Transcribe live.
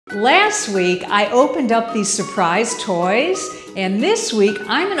Last week, I opened up these surprise toys, and this week,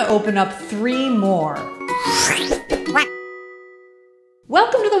 I'm gonna open up 3 more.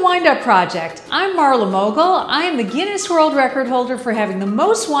 Welcome to the Windup Project. I'm Marla Mogul. I am the Guinness World Record holder for having the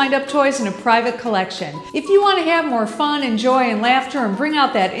most wind-up toys in a private collection. If you want to have more fun and joy and laughter and bring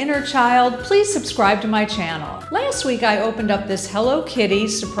out that inner child, please subscribe to my channel. Last week I opened up this Hello Kitty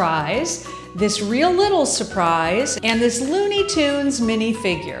surprise, this Real Little surprise, and this Looney Tunes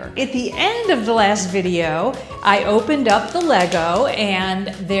minifigure. At the end of the last video, I opened up the Lego and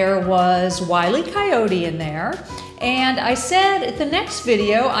there was Wile E. Coyote in there. And I said at the next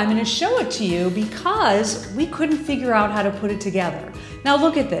video, I'm going to show it to you because we couldn't figure out how to put it together. Now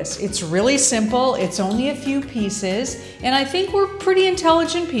look at this. It's really simple. It's only a few pieces. And I think we're pretty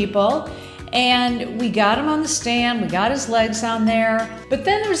intelligent people. And we got him on the stand. We got his legs on there. But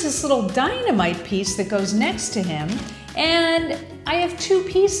then there's this little dynamite piece that goes next to him. And I have 2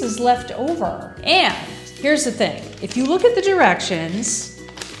 pieces left over. And here's the thing. If you look at the directions,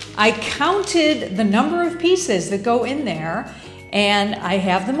 I counted the number of pieces that go in there, and I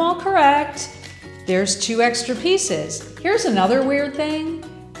have them all correct. There's 2 extra pieces. Here's another weird thing.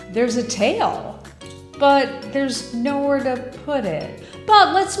 There's a tail, but there's nowhere to put it.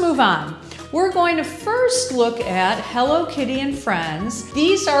 But let's move on. We're going to first look at Hello Kitty and Friends.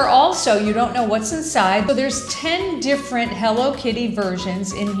 These are also, you don't know what's inside. So there's 10 different Hello Kitty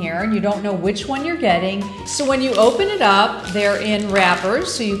versions in here and you don't know which one you're getting. So when you open it up, they're in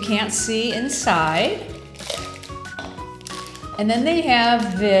wrappers so you can't see inside. And then they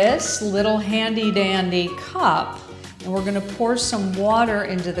have this little handy dandy cup. And we're gonna pour some water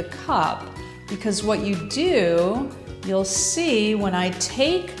into the cup because what you do, you'll see when I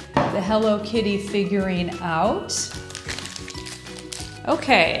take the Hello Kitty figurine out.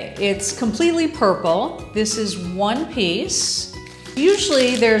 Okay, it's completely purple. This is 1 piece.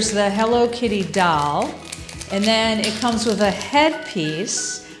 Usually there's the Hello Kitty doll, and then it comes with a head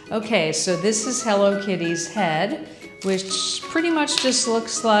piece. Okay, so this is Hello Kitty's head, which pretty much just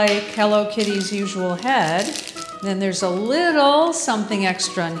looks like Hello Kitty's usual head. Then there's a little something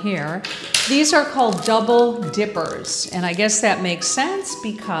extra in here. These are called double dippers, and I guess that makes sense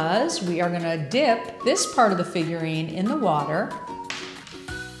because we are gonna dip this part of the figurine in the water.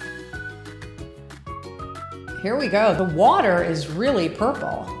 Here we go. The water is really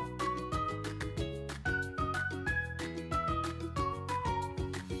purple.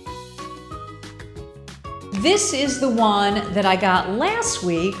 This is the one that I got last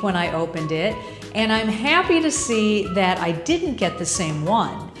week when I opened it, and I'm happy to see that I didn't get the same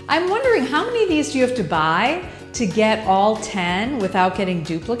one. I'm wondering how many of these do you have to buy to get all 10 without getting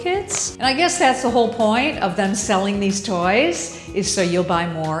duplicates? And I guess that's the whole point of them selling these toys, is so you'll buy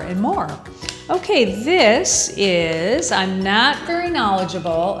more and more. Okay, this is, I'm not very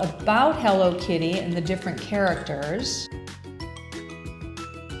knowledgeable about Hello Kitty and the different characters.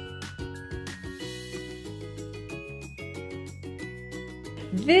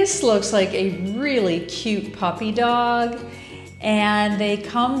 This looks like a really cute puppy dog, and they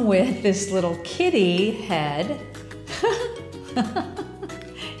come with this little kitty head.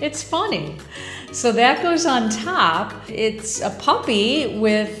 It's funny. So that goes on top. It's a puppy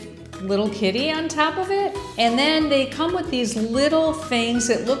with little kitty on top of it. And then they come with these little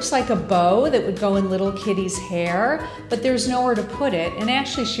things. It looks like a bow that would go in little kitty's hair, but there's nowhere to put it. And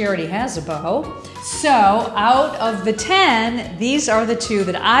actually she already has a bow. So out of the 10, these are the 2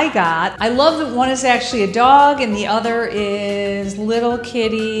 that I got. I love that one is actually a dog and the other is little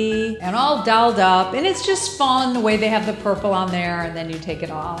kitty and all dolled up. And it's just fun the way they have the purple on there and then you take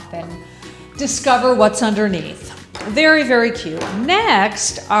it off and discover what's underneath. Very, very cute.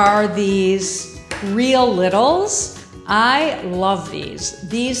 Next are these Real Littles. I love these.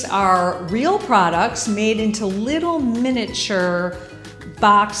 These are real products made into little miniature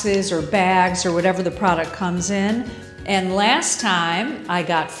boxes or bags or whatever the product comes in. And last time I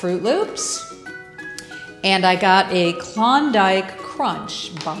got Fruit Loops and I got a Klondike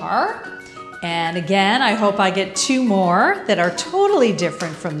Crunch bar. And again, I hope I get 2 more that are totally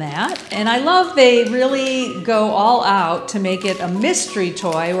different from that. And I love they really go all out to make it a mystery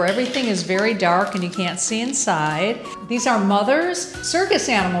toy where everything is very dark and you can't see inside. These are Mother's Circus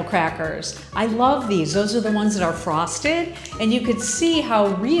Animal Crackers. I love these. Those are the ones that are frosted. And you could see how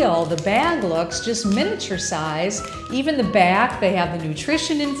real the bag looks, just miniature size. Even the back, they have the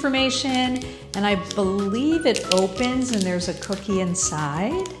nutrition information. And I believe it opens and there's a cookie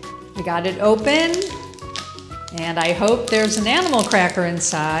inside. I got it open, and I hope there's an animal cracker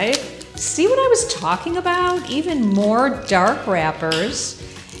inside. See what I was talking about? Even more dark wrappers.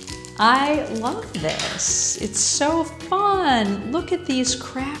 I love this. It's so fun. Look at these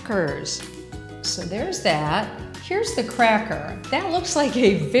crackers. So there's that. Here's the cracker. That looks like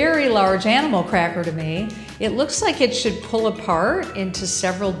a very large animal cracker to me. It looks like it should pull apart into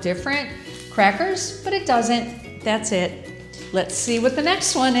several different crackers, but it doesn't. That's it. Let's see what the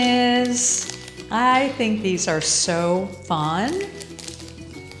next one is. I think these are so fun.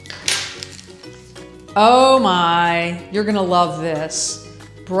 Oh my, you're gonna love this.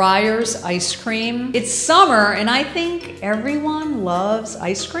 Breyer's ice cream. It's summer and I think everyone loves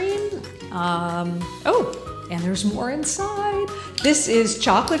ice cream. Oh, and there's more inside. This is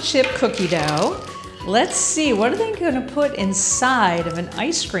chocolate chip cookie dough. Let's see, what are they gonna put inside of an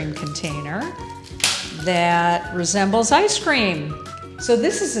ice cream container that resembles ice cream? So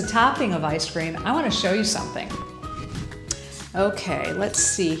this is a topping of ice cream. I wanna show you something. Okay, let's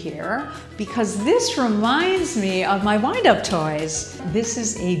see here, because this reminds me of my Windup toys. This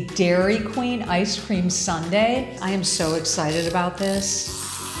is a Dairy Queen ice cream sundae. I am so excited about this.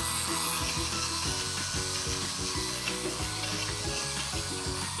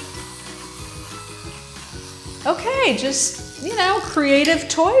 Okay, just, you know, creative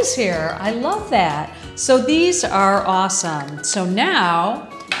toys here. I love that. So these are awesome. So now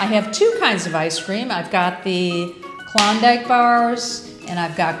I have two kinds of ice cream. I've got the Klondike bars, and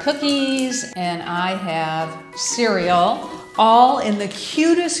I've got cookies, and I have cereal, all in the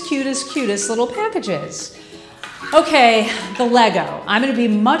cutest, cutest, cutest little packages. Okay, the Lego. I'm gonna be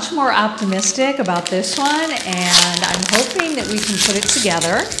much more optimistic about this one, and I'm hoping that we can put it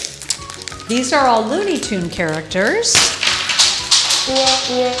together. These are all Looney Tune characters.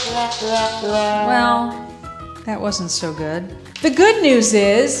 Well, that wasn't so good. The good news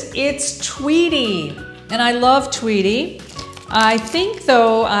is, it's Tweety. And I love Tweety. I think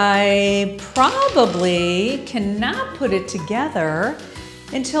though I probably cannot put it together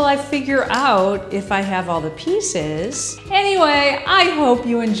until I figure out if I have all the pieces. Anyway, I hope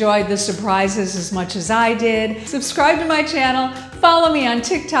you enjoyed the surprises as much as I did. Subscribe to my channel, follow me on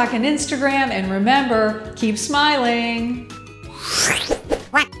TikTok and Instagram, and remember, keep smiling.